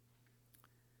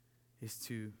is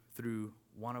through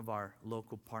one of our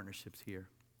local partnerships here.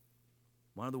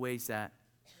 One of the ways that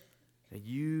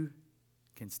you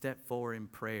can step forward in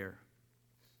prayer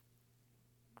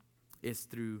is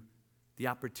through the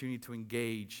opportunity to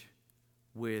engage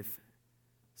with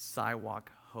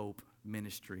Sidewalk Hope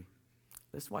Ministry.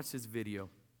 Let's watch this video,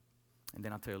 and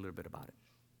then I'll tell you a little bit about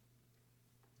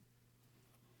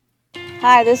it.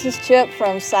 Hi, this is Chip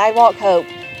from Sidewalk Hope,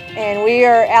 and we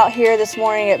are out here this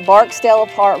morning at Barksdale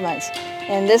Apartments.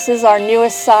 And this is our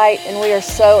newest site, and we are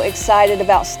so excited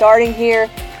about starting here.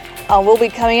 We'll be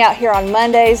coming out here on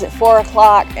Mondays at 4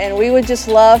 o'clock, and we would just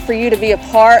love for you to be a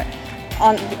part.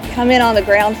 Come in on the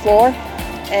ground floor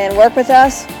and work with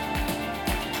us.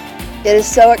 It is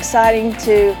so exciting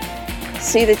to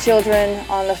see the children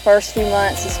on the first few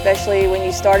months, especially when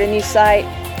you start a new site,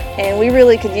 and we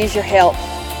really could use your help.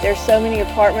 There's so many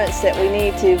apartments that we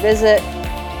need to visit,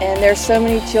 and there's so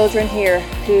many children here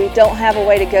who don't have a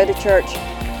way to go to church,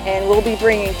 and we'll be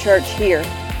bringing church here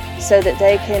so that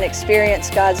they can experience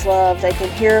God's love, they can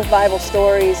hear Bible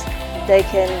stories, they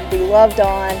can be loved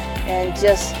on, and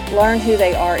just learn who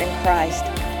they are in Christ.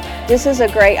 This is a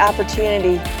great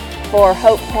opportunity for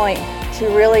Hope Point to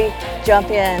really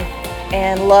jump in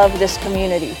and love this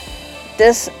community.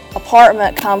 This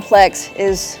apartment complex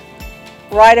is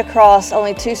right across,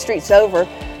 only 2 streets over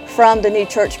from the new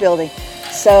church building.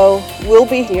 So we'll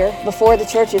be here before the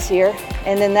church is here,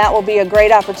 and then that will be a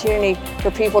great opportunity for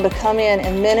people to come in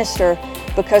and minister,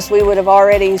 because we would have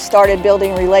already started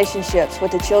building relationships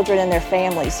with the children and their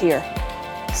families here.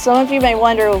 Some of you may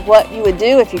wonder what you would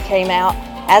do if you came out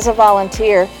as a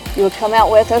volunteer. You would come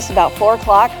out with us about 4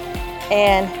 o'clock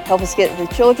and help us get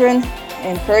the children,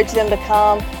 encourage them to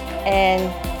come, and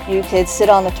you could sit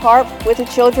on the tarp with the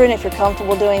children if you're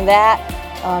comfortable doing that.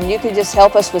 You could just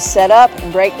help us with setup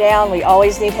and breakdown. We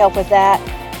always need help with that.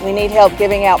 We need help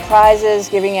giving out prizes,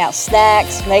 giving out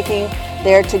snacks, making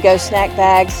their to-go snack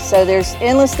bags. So there's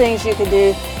endless things you can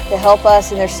do to help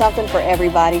us, and there's something for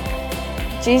everybody.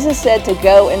 Jesus said to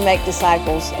go and make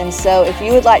disciples, and so if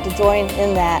you would like to join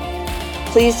in that,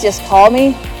 please just call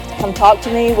me, come talk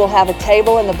to me. We'll have a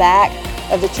table in the back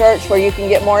of the church where you can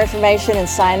get more information and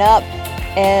sign up.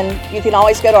 And you can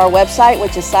always go to our website,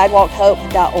 which is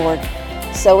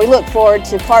sidewalkhope.org. So we look forward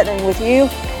to partnering with you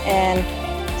and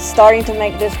starting to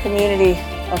make this community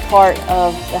a part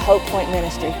of the Hope Point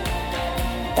ministry.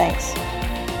 Thanks.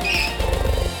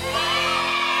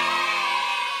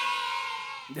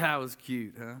 That was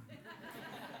cute, huh?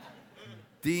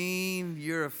 Dean,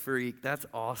 you're a freak. That's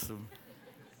awesome.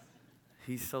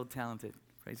 He's so talented.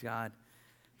 Praise God.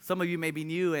 Some of you may be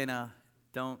new and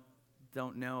don't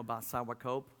know about Sidewalk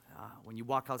Hope. When you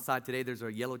walk outside today, there's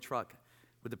a yellow truck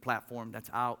with a platform that's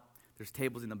out. There's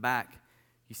tables in the back.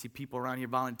 You see people around here,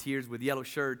 volunteers with yellow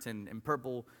shirts and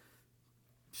purple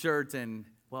shirts. And,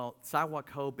 well, Sidewalk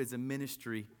Hope is a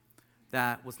ministry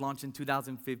that was launched in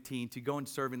 2015 to go and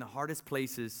serve in the hardest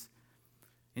places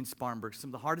in Spartanburg, some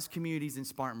of the hardest communities in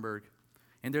Spartanburg.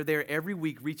 And they're there every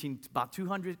week, reaching about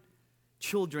 200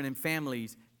 children and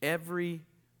families every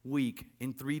week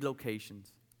in 3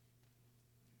 locations.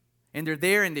 And they're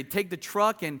there, and they take the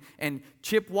truck, and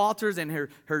Chip Walters and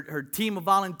her team of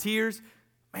volunteers.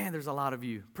 Man, there's a lot of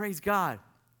you. Praise God.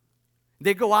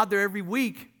 They go out there every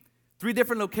week, 3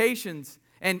 different locations,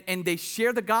 and they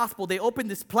share the gospel. They open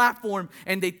this platform,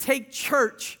 and they take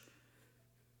church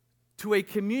to a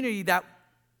community that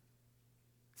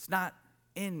it's not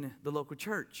in the local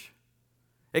church.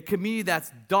 A community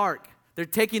that's dark. They're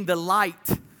taking the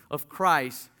light of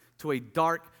Christ to a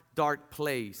dark, dark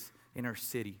place in our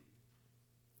city.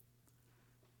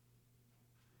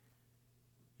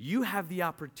 You have the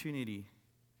opportunity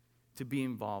to be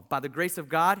involved. By the grace of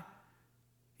God,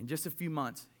 in just a few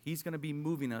months, He's going to be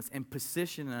moving us and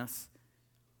positioning us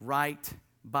right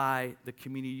by the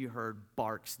community you heard,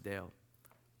 Barksdale.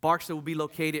 Barksdale will be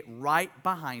located right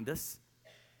behind us.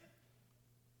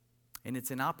 And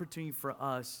it's an opportunity for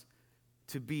us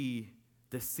to be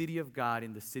the city of God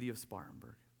in the city of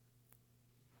Spartanburg.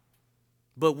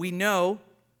 But we know,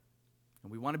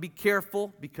 and we want to be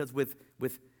careful, because with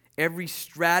every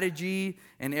strategy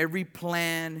and every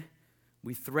plan,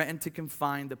 we threaten to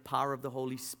confine the power of the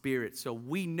Holy Spirit. So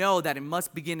we know that it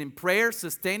must begin in prayer,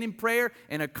 sustain in prayer,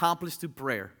 and accomplish through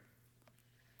prayer.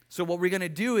 So what we're going to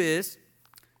do is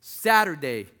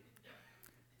Saturday,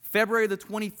 February the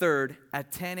 23rd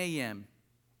at 10 a.m.,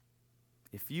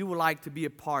 if you would like to be a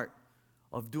part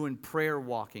of doing prayer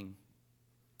walking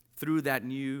through that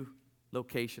new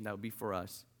location that would be for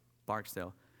us,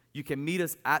 Barksdale, you can meet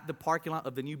us at the parking lot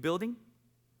of the new building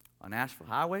on Ashford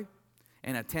Highway.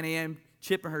 And at 10 a.m.,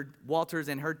 Chip and Walters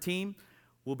and her team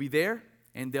will be there,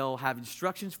 and they'll have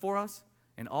instructions for us.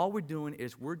 And all we're doing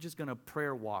is we're just going to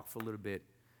prayer walk for a little bit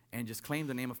and just claim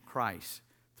the name of Christ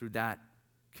through that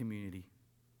community.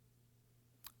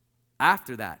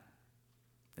 After that,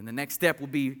 then the next step will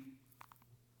be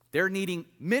they're needing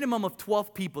minimum of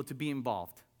 12 people to be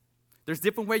involved. There's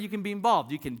different ways you can be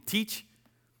involved. You can teach.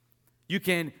 You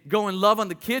can go and love on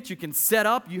the kids. You can set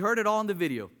up. You heard it all in the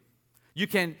video. You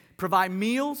can provide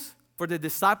meals for the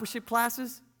discipleship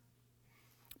classes.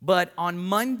 But on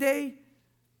Monday,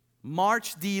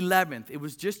 March the 11th, it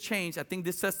was just changed. I think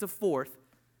this says the 4th.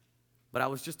 But I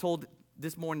was just told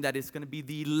this morning that it's going to be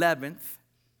the 11th.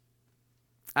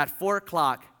 At 4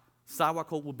 o'clock, Sidewalk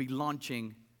Hope will be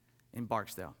launching in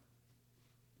Barksdale.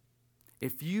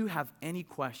 If you have any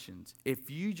questions, if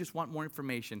you just want more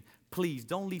information, please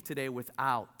don't leave today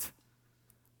without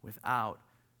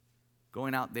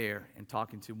going out there and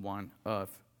talking to one of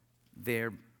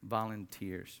their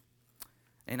volunteers.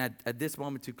 And at this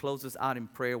moment, to close us out in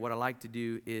prayer, what I'd like to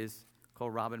do is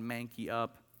call Robin Mankey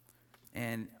up.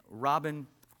 And Robin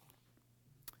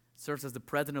serves as the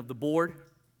president of the board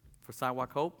for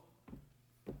Sidewalk Hope.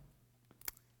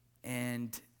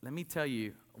 And let me tell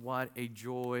you what a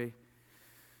joy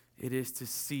it is to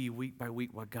see week by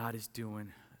week what God is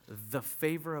doing. The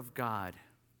favor of God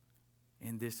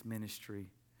in this ministry.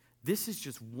 This is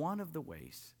just one of the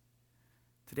ways.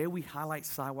 Today we highlight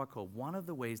Sidewalk Hope, one of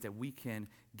the ways that we can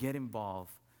get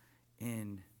involved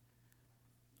in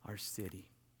our city.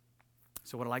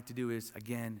 So what I'd like to do is,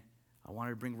 again, I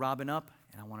wanted to bring Robin up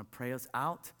and I want to pray us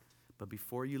out. But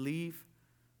before you leave,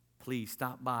 please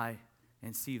stop by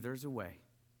and see if there's a way,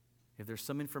 if there's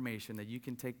some information that you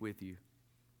can take with you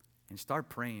and start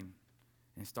praying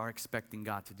and start expecting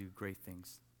God to do great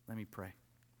things. Let me pray.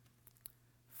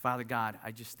 Father God,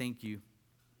 I just thank you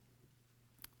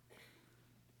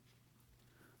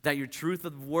that your truth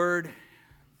of the word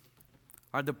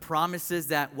are the promises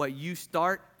that what you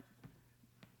start,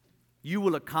 you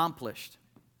will accomplish.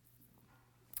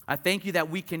 I thank you that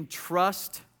we can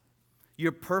trust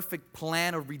your perfect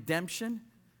plan of redemption.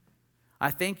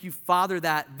 I thank you, Father,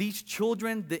 that these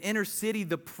children, the inner city,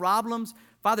 the problems,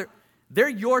 Father, they're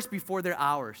yours before they're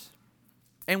ours.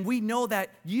 And we know that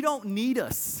you don't need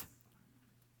us.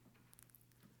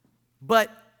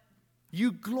 But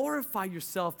you glorify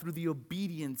yourself through the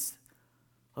obedience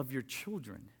of your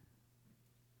children.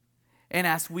 And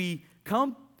as we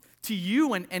come to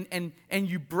you and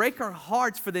you break our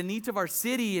hearts for the needs of our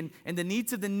city and the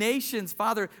needs of the nations,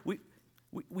 Father,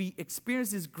 we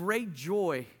experience this great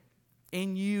joy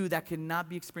in you that cannot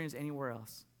be experienced anywhere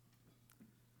else.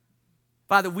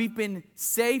 Father, we've been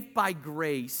saved by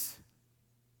grace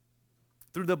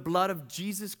through the blood of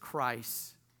Jesus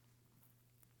Christ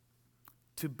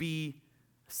to be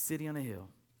a city on a hill.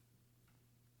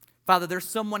 Father, there's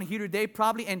someone here today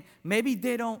probably, and maybe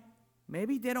they don't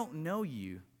know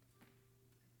you.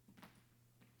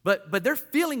 But they're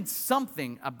feeling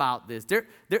something about this.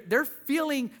 They're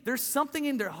feeling there's something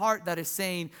in their heart that is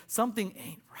saying something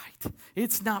ain't right.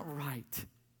 It's not right.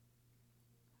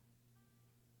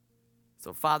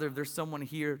 So, Father, if there's someone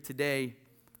here today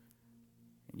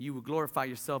and you would glorify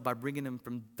yourself by bringing them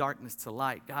from darkness to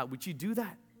light, God, would you do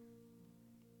that?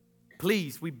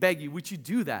 Please, we beg you, would you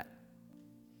do that?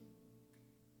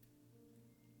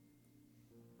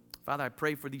 Father, I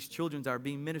pray for these children that are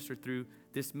being ministered through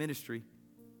this ministry.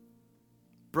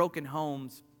 Broken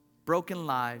homes, broken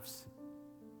lives.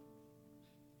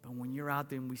 But when you're out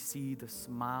there and we see the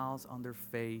smiles on their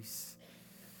face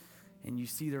and you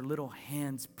see their little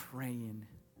hands praying,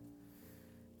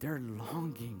 they're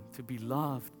longing to be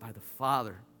loved by the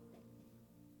Father.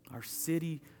 Our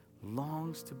city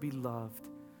longs to be loved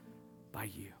by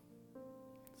you.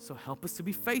 So help us to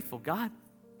be faithful, God.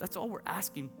 That's all we're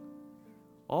asking.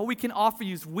 All we can offer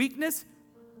you is weakness,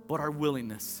 but our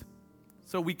willingness.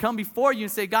 So we come before you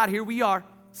and say, God, here we are.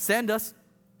 Send us.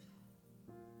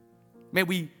 May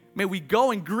we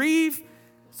go and grieve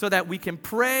so that we can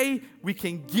pray, we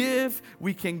can give,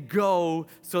 we can go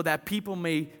so that people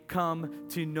may come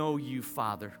to know you,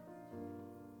 Father.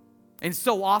 And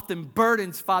so often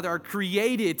burdens, Father, are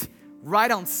created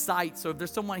right on sight. So if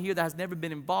there's someone here that has never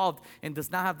been involved and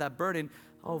does not have that burden,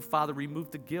 oh, Father,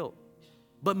 remove the guilt.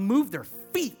 But move their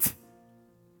feet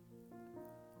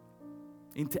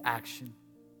into action.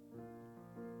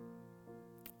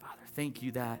 Father, thank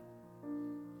you that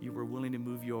you were willing to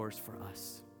move yours for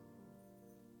us.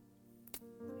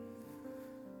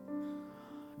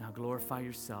 Now glorify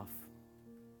yourself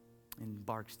in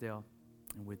Barksdale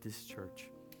and with this church.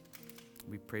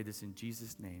 We pray this in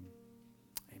Jesus' name.